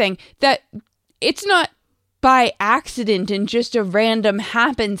Matter thing, that it's not by accident and just a random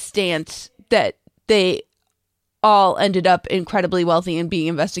happenstance that they all ended up incredibly wealthy and being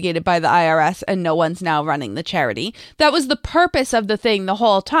investigated by the IRS and no one's now running the charity. That was the purpose of the thing the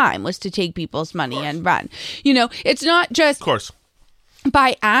whole time, was to take people's money and run. It's not just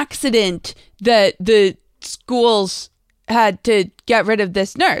by accident that the schools had to get rid of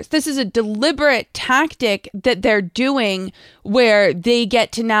this nurse. This is a deliberate tactic that they're doing where they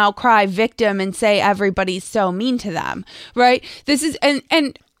get to now cry victim and say everybody's so mean to them, right? This is, and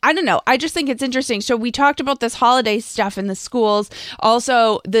I don't know. I just think it's interesting. So we talked about this holiday stuff in the schools.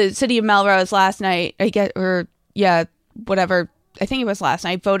 Also, the city of Melrose last night, I think it was last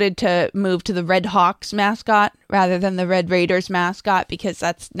night, voted to move to the Red Hawks mascot rather than the Red Raiders mascot because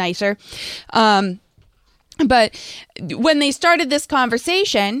that's nicer. But when they started this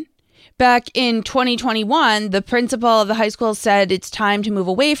conversation back in 2021, the principal of the high school said it's time to move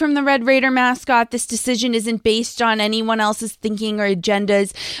away from the Red Raider mascot. This decision isn't based on anyone else's thinking or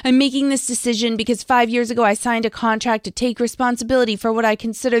agendas. I'm making this decision because 5 years ago I signed a contract to take responsibility for what I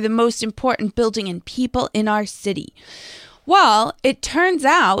consider the most important building and people in our city. Well, it turns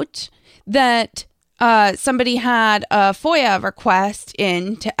out that somebody had a FOIA request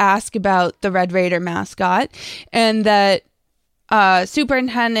in to ask about the Red Raider mascot, and that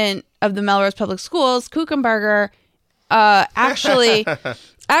superintendent of the Melrose Public Schools, Kuchenberger, actually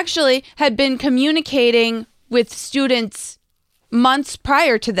had been communicating with students months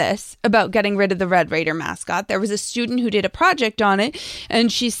prior to this about getting rid of the Red Raider mascot. There was a student who did a project on it,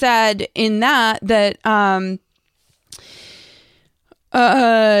 and she said in that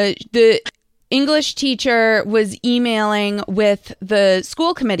the English teacher was emailing with the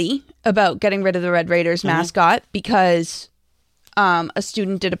school committee about getting rid of the Red Raiders mascot because a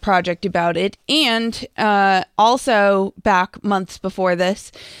student did a project about it. And also back months before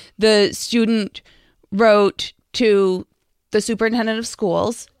this, the student wrote to the superintendent of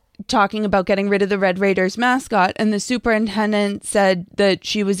schools talking about getting rid of the Red Raiders mascot. And the superintendent said that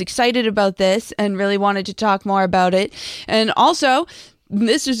she was excited about this and really wanted to talk more about it. And also,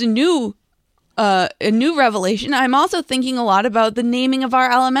 this is a new revelation. I'm also thinking a lot about the naming of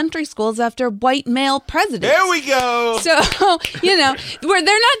our elementary schools after white male presidents. There we go. So, where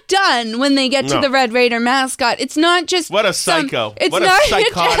they're not done when they get to the Red Raider mascot. It's not just what a psycho. It's what not a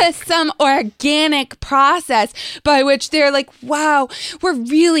psychotic. just some organic process by which they're like, wow, we're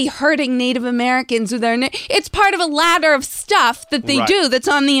really hurting Native Americans with our it's part of a ladder of stuff that they do that's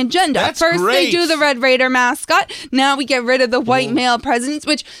on the agenda. That's First great. They do the Red Raider mascot. Now we get rid of the white male presidents,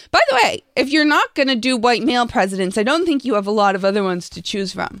 which, by the way, if you're not going to do white male presidents, I don't think you have a lot of other ones to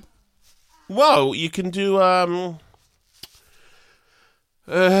choose from. Whoa, you can do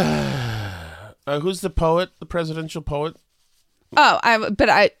who's the poet, the presidential poet?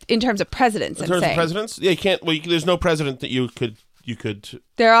 In terms of presidents, in terms of presidents, yeah, you can't. Well, there's no president that you could.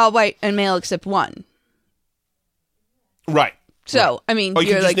 They're all white and male except one. Right. So, I mean, you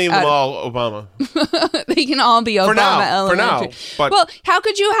can just name them all Obama. They can all be Obama Elementary. For now. Well, how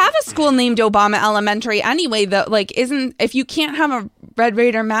could you have a school named Obama Elementary anyway? That if you can't have a Red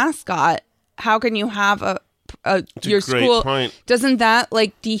Raider mascot, how can you have your school? Point. Doesn't that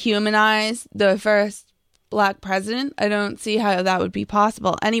dehumanize the first Black president? I don't see how that would be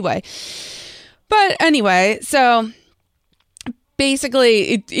possible anyway. But anyway, so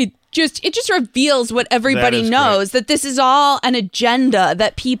basically, it just reveals what everybody knows, that this is all an agenda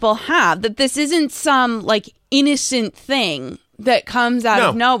that people have, that this isn't some innocent thing that comes out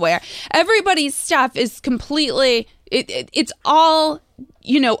of nowhere. Everybody's stuff is completely, it's all,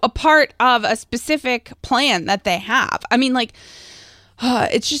 a part of a specific plan that they have. I mean,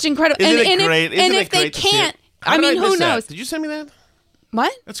 It's just incredible. Isn't it great? And if they can't, I mean, who knows? Did you send me that?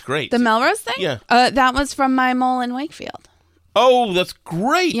 What? That's great. The Melrose thing? Yeah. That was from my mole in Wakefield. Oh, that's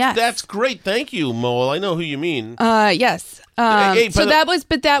great. Yes. That's great. Thank you, Mole. I know who you mean. Yes. So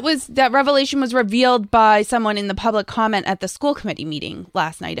that revelation was revealed by someone in the public comment at the school committee meeting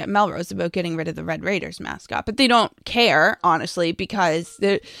last night at Melrose about getting rid of the Red Raiders mascot. But they don't care, honestly, because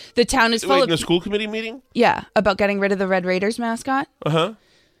the town is full Wait, of... in the school committee meeting? Yeah, about getting rid of the Red Raiders mascot. Uh-huh.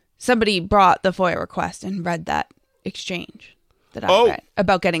 Somebody brought the FOIA request and read that exchange that I read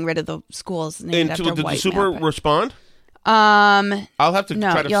about getting rid of the schools named after did the white super male. respond? I'll have to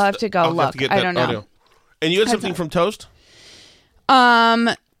no, try to... you'll have to go look. I don't know. Audio. And you had something from Toast?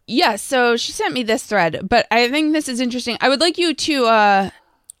 Yeah, so she sent me this thread, but I think this is interesting. I would like you to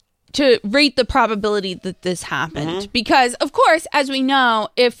rate the probability that this happened. Because, of course, as we know,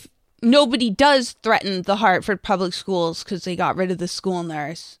 if nobody does threaten the Hartford Public Schools because they got rid of the school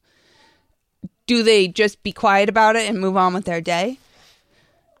nurse, do they just be quiet about it and move on with their day?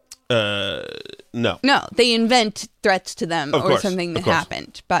 No. No, they invent threats to them Of or course, something of that course.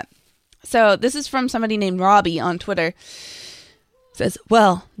 happened. But so this is from somebody named Robbie on Twitter. Says,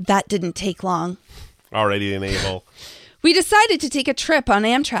 well, that didn't take long. Already an a-hole. We decided to take a trip on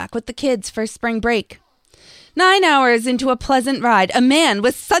Amtrak with the kids for spring break. 9 hours into a pleasant ride, a man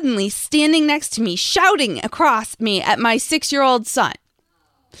was suddenly standing next to me, shouting across me at my 6-year-old son.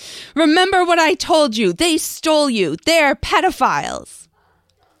 Remember what I told you. They stole you. They're pedophiles.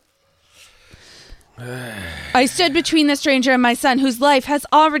 I stood between the stranger and my son, whose life has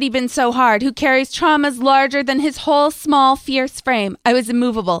already been so hard, who carries traumas larger than his whole small, fierce frame. I was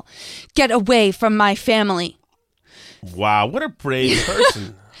immovable. Get away from my family. Wow, what a brave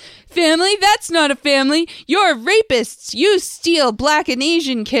person. Family? That's not a family. You're rapists. You steal Black and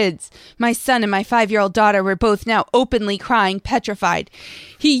Asian kids. My son and my 5-year-old daughter were both now openly crying, petrified.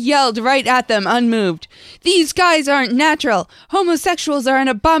 He yelled right at them, unmoved. These guys aren't natural. Homosexuals are an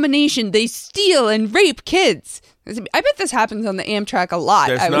abomination. They steal and rape kids. I bet this happens on the Amtrak a lot.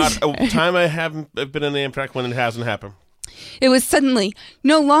 There's not a time I haven't been in the Amtrak when it hasn't happened. It was suddenly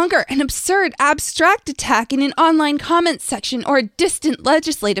no longer an absurd, abstract attack in an online comments section or a distant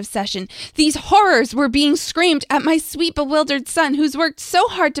legislative session. These horrors were being screamed at my sweet, bewildered son, who's worked so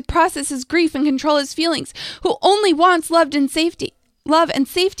hard to process his grief and control his feelings, who only wants love and safety.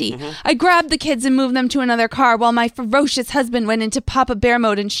 I grabbed the kids and moved them to another car while my ferocious husband went into Papa Bear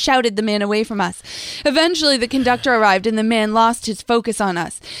mode and shouted the man away from us. Eventually, the conductor arrived and the man lost his focus on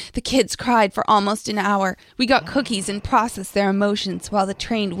us. The kids cried for almost an hour. We got cookies and processed their emotions while the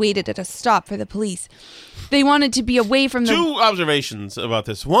train waited at a stop for the police. They wanted to be away from the... Two observations about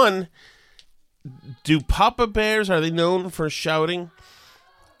this. One, do Papa Bears, are they known for shouting?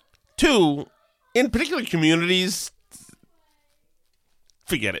 Two, in particular communities...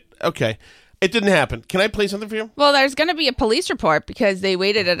 Forget it. Okay. It didn't happen. Can I play something for you? Well, there's going to be a police report because they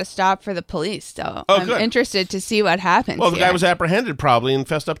waited at a stop for the police. So I'm interested to see what happens. Well, the guy was apprehended probably and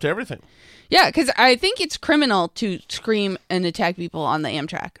fessed up to everything. Yeah, because I think it's criminal to scream and attack people on the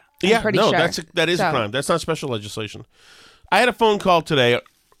Amtrak. I'm pretty sure. That is a crime. That's not special legislation. I had a phone call today.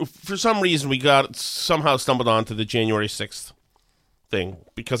 For some reason, we somehow stumbled onto the January 6th thing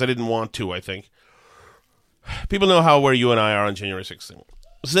because I didn't want to, I think. People know where you and I are on January 6th thing.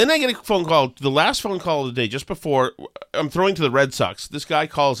 So then I get a phone call, the last phone call of the day, just before I'm throwing to the Red Sox. This guy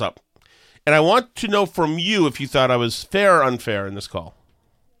calls up. And I want to know from you if you thought I was fair or unfair in this call.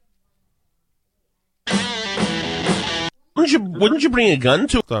 Wouldn't you bring a gun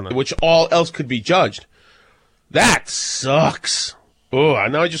to it, which all else could be judged? That sucks. Oh,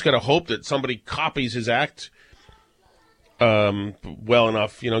 now I just got to hope that somebody copies his act well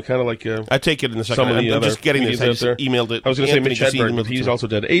enough, kind of like... I take it in a second. I'm just getting this. I just emailed it. I was going to say Mitch Hedberg, but he's also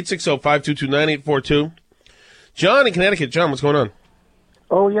dead. 860-522-9842. John in Connecticut. John, what's going on?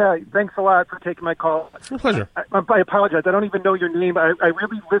 Oh, yeah. Thanks a lot for taking my call. It's my pleasure. I apologize. I don't even know your name. I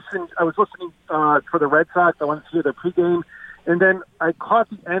really listened. I was listening for the Red Sox. I wanted to hear their pregame. And then I caught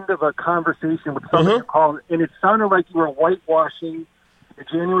the end of a conversation with someone you called, and it sounded like you were whitewashing the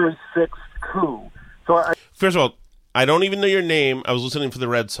January 6th coup. First of all, I don't even know your name. I was listening for the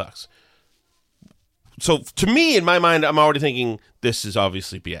Red Sox. So to me, in my mind, I'm already thinking this is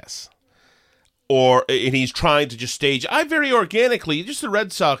obviously BS. And he's trying to just stage. I very organically, just a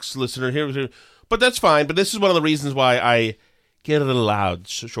Red Sox listener here. But that's fine. But this is one of the reasons why I get a little loud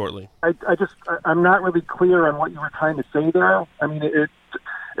shortly. I'm not really clear on what you were trying to say there. I mean, it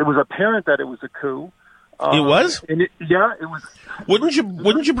was apparent that it was a coup. It was? It was.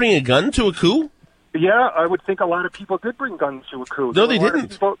 Wouldn't you bring a gun to a coup? Yeah, I would think a lot of people did bring guns to a coup. No, they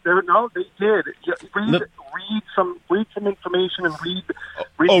didn't. No, they did. read some information and read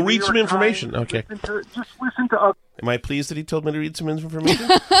read some information. Times, Okay. Listen to other. Am I pleased that he told me to read some information?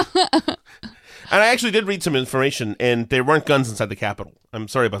 And I actually did read some information, and there weren't guns inside the Capitol. I'm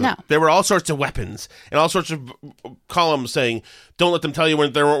sorry about that. There were all sorts of weapons and all sorts of columns saying, don't let them tell you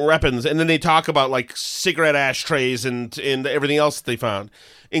when there weren't weapons. And then they talk about, like, cigarette ashtrays and everything else that they found,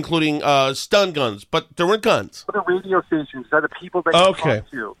 including stun guns. But there weren't guns. The radio stations are the people that you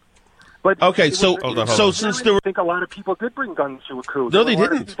talk to. But hold on. Since there were... I think a lot of people did bring guns to a coup. No, they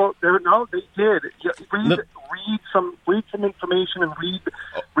didn't. They did. Read some information and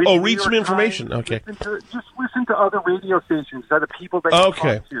read some information. Times. Okay. Listen to other radio stations that are the people that you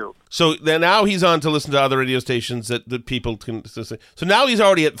talk to. So then now he's on to listen to other radio stations that people can say. So now he's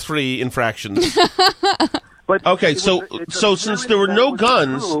already at 3 infractions. So since there were no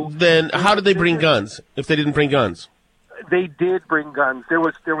guns, then how did they bring guns if they didn't bring guns? They did bring guns. There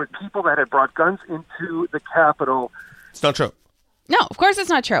was people that had brought guns into the Capitol. It's not true. No, of course it's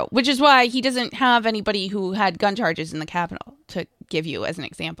not true, which is why he doesn't have anybody who had gun charges in the Capitol to give you as an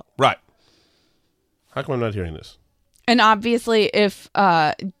example. Right. How come I'm not hearing this? And obviously, if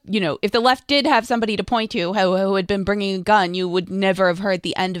if the left did have somebody to point to who had been bringing a gun, you would never have heard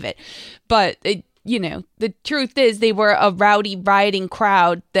the end of it. But the truth is, they were a rowdy, rioting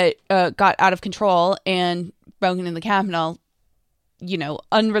crowd that got out of control and broke into the Capitol,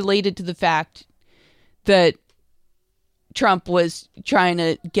 unrelated to the fact that Trump was trying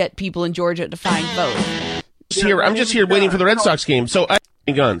to get people in Georgia to find votes. I'm just here waiting for the Red Sox game, so I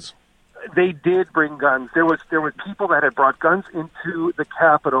have guns. They did bring guns. There was people that had brought guns into the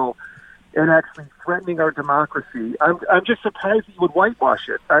Capitol and actually threatening our democracy. I'm just surprised that you would whitewash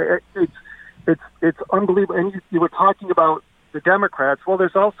it. It's unbelievable. And you were talking about the Democrats. Well,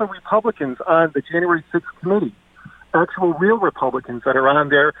 there's also Republicans on the January 6th committee, actual real Republicans that are on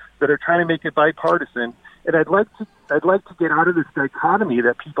there that are trying to make it bipartisan. And I'd like to get out of this dichotomy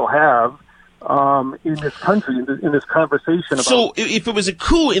that people have in this country, in this conversation. About so if it was a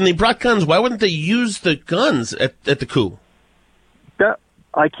coup and they brought guns, why wouldn't they use the guns at the coup?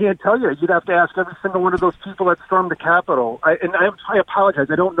 I can't tell you. You'd have to ask every single one of those people that stormed the Capitol. I apologize.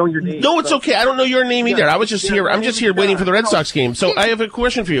 I don't know your name. No, it's okay. I don't know your name either. I'm just here waiting for the Red Sox game. So I have a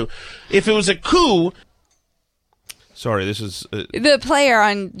question for you. If it was a coup... Sorry, this is... The player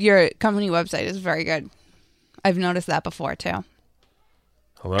on your company website is very good. I've noticed that before, too.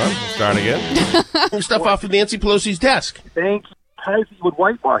 Hold on. We'll start again. Stuff off of Nancy Pelosi's desk. Thank you. Guys, you would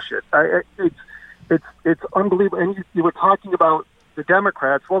whitewash it. It's unbelievable. And you were talking about the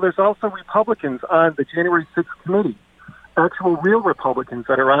Democrats. Well, there's also Republicans on the January 6th committee, actual real Republicans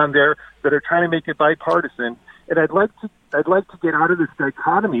that are on there that are trying to make it bipartisan. And I'd like to get out of this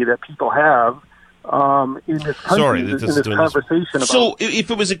dichotomy that people have in this country, in this conversation. About. So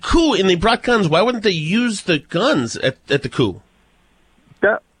if it was a coup and they brought guns, why wouldn't they use the guns at the coup?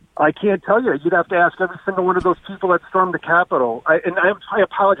 I can't tell you. You'd have to ask every single one of those people that stormed the Capitol. I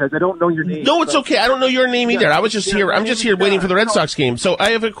apologize. I don't know your name. No, it's okay. I don't know your name either. I'm just here waiting for the Red Sox game. So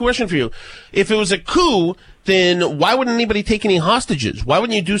I have a question for you. If it was a coup, then why wouldn't anybody take any hostages? Why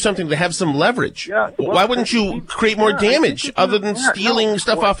wouldn't you do something to have some leverage? Why wouldn't you create more damage other than stealing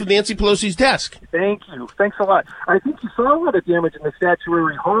stuff off of Nancy Pelosi's desk? Thank you. Thanks a lot. I think you saw a lot of damage in the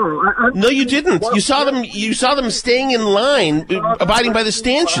statuary horror. No, you didn't. You saw them staying in line, abiding by the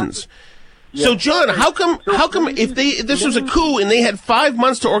stanchions. So, John, how come if this was a coup and they had 5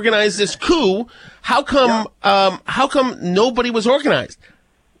 months to organize this coup, how come nobody was organized?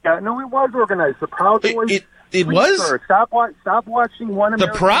 Yeah, no, it was organized. The Proud Boys. It was? Sir. Stop watching One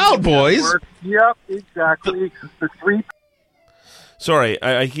American. The Proud Boys? Yep, exactly. The three. Sorry,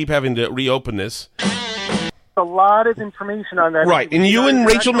 I keep having to reopen this. A lot of information on that. Right, and you and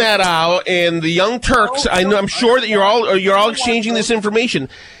Rachel Maddow and the Young Turks, I'm sure that you're all exchanging this information.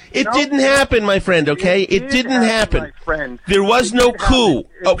 It didn't happen, my friend, okay? It didn't happen. My friend. There was no coup,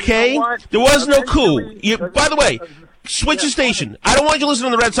 okay? There was no coup. By the way, switch the station. I don't want you to listen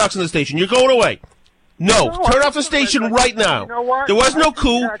to the Red Sox on the station. You're going away. No, turn off the station right now. There was no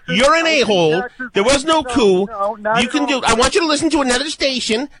coup. You're an a-hole. There was no coup. You can do. I want you to listen to another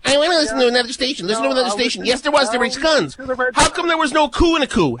station. I want to listen to another station. Listen to another station. Yes, there was. There was guns. How come there was no coup in a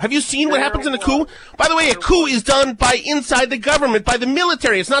coup? Have you seen what happens in a coup? By the way, a coup is done by inside the government, by the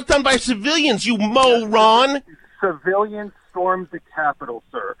military. It's not done by civilians, you moron. Civilians stormed the Capitol,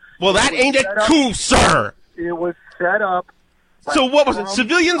 sir. Well, that ain't a coup, sir. It was set up. So what was it?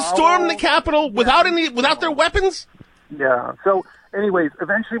 Civilians stormed the Capitol without their weapons? Yeah. So, anyways,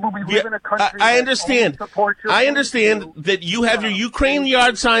 eventually when we live in a country, I understand. I understand that you have your Ukraine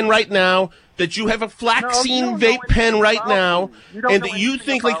yard sign right now. that you have a flaxseed vape pen right now, and that you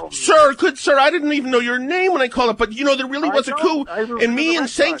think, like, sir, I didn't even know your name when I called up, but there really was a coup, and me and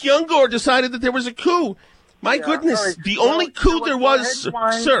St. Youngor decided that there was a coup. My goodness, the only coup there was,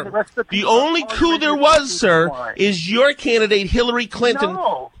 sir, is your candidate, Hillary Clinton.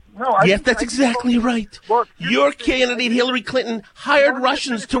 No, yes, that's exactly right. Your candidate, Hillary Clinton, hired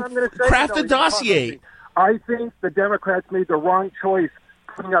Russians to craft a dossier. I think the Democrats made the wrong choice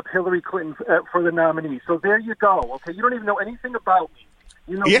putting up Hillary Clinton for the nominee. So there you go. Okay, you don't even know anything about me.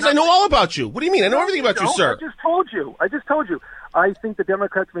 Yes, I know all about you. What do you mean? I know everything about you, sir. I just told you. I think the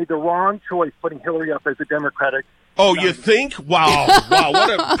Democrats made the wrong choice putting Hillary up as a Democratic. Oh, you think? Wow, what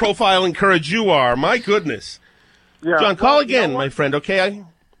a profiling courage you are. My goodness. Yeah. John, call again, my friend, okay?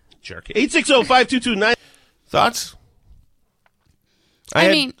 Jerk. 860-5229. Thoughts? I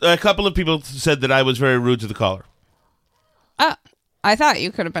mean, a couple of people said that I was very rude to the caller. I thought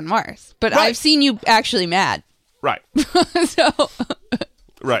you could have been worse, but right. I've seen you actually mad. Right. So,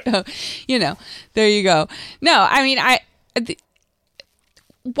 right. So, there you go. No, I mean,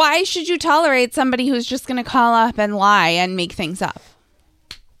 why should you tolerate somebody who's just going to call up and lie and make things up?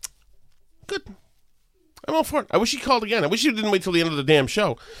 Good. I'm all for it. I wish he called again. I wish he didn't wait till the end of the damn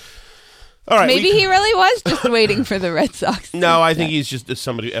show. All right. Maybe he really was just waiting for the Red Sox. No, I think he's just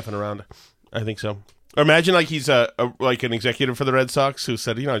somebody effing around. I think so. Or imagine like he's like an executive for the Red Sox who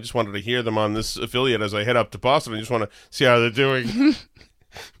said, I just wanted to hear them on this affiliate as I head up to Boston. I just want to see how they're doing.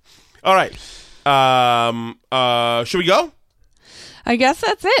 All right. Should we go? I guess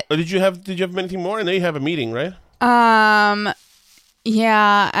that's it. Or did you have anything more? I know you have a meeting, right?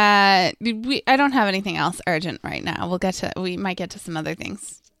 Yeah. I don't have anything else urgent right now. We might get to some other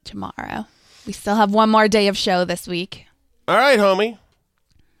things tomorrow. We still have one more day of show this week. All right, homie.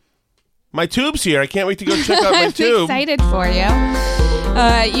 My tube's here. I can't wait to go check out my tube. I'm excited for you.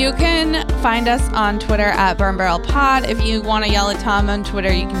 You can find us on Twitter at Burn Barrel Pod. If you want to yell at Tom on Twitter,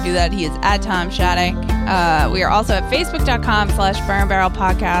 you can do that. He is at Tom Shattuck. We are also at Facebook.com/Burn Barrel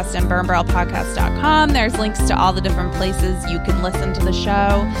Podcast and BurnBarrelPodcast.com. There's links to all the different places you can listen to the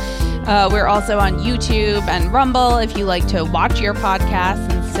show. We're also on YouTube and Rumble if you like to watch your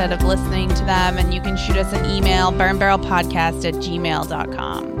podcasts instead of listening to them. And you can shoot us an email,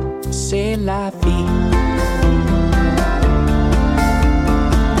 burnbarrelpodcast@gmail.com. C'est la vie.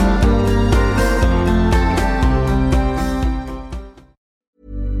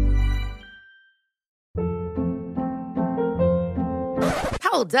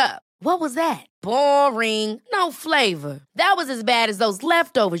 Hold up. What was that? Boring. No flavor. That was as bad as those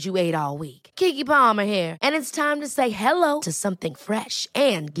leftovers you ate all week. Keke Palmer here, and it's time to say hello to something fresh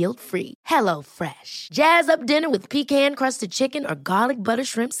and guilt-free. Hello Fresh. Jazz up dinner with pecan-crusted chicken or garlic butter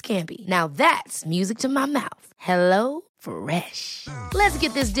shrimp scampi. Now that's music to my mouth. Hello Fresh. Let's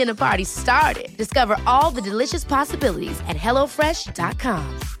get this dinner party started. Discover all the delicious possibilities at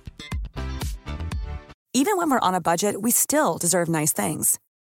HelloFresh.com. Even when we're on a budget, we still deserve nice things.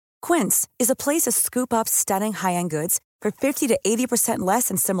 Quince is a place to scoop up stunning high-end goods for 50 to 80% less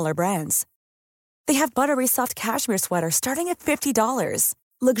than similar brands. They have buttery soft cashmere sweaters starting at $50,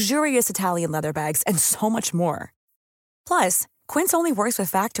 luxurious Italian leather bags, and so much more. Plus, Quince only works with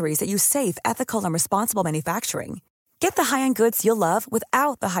factories that use safe, ethical, and responsible manufacturing. Get the high-end goods you'll love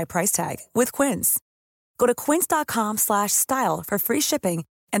without the high price tag with Quince. Go to quince.com/style for free shipping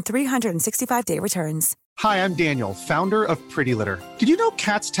and 365-day returns. Hi, I'm Daniel, founder of Pretty Litter. Did you know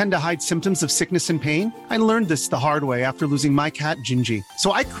cats tend to hide symptoms of sickness and pain? I learned this the hard way after losing my cat, Gingy.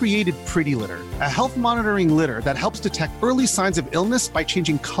 So I created Pretty Litter, a health monitoring litter that helps detect early signs of illness by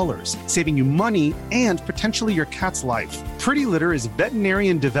changing colors, saving you money and potentially your cat's life. Pretty Litter is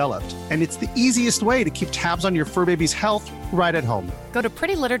veterinarian developed, and it's the easiest way to keep tabs on your fur baby's health right at home. Go to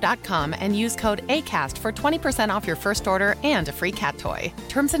prettylitter.com and use code ACAST for 20% off your first order and a free cat toy.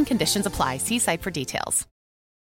 Terms and conditions apply. See site for details.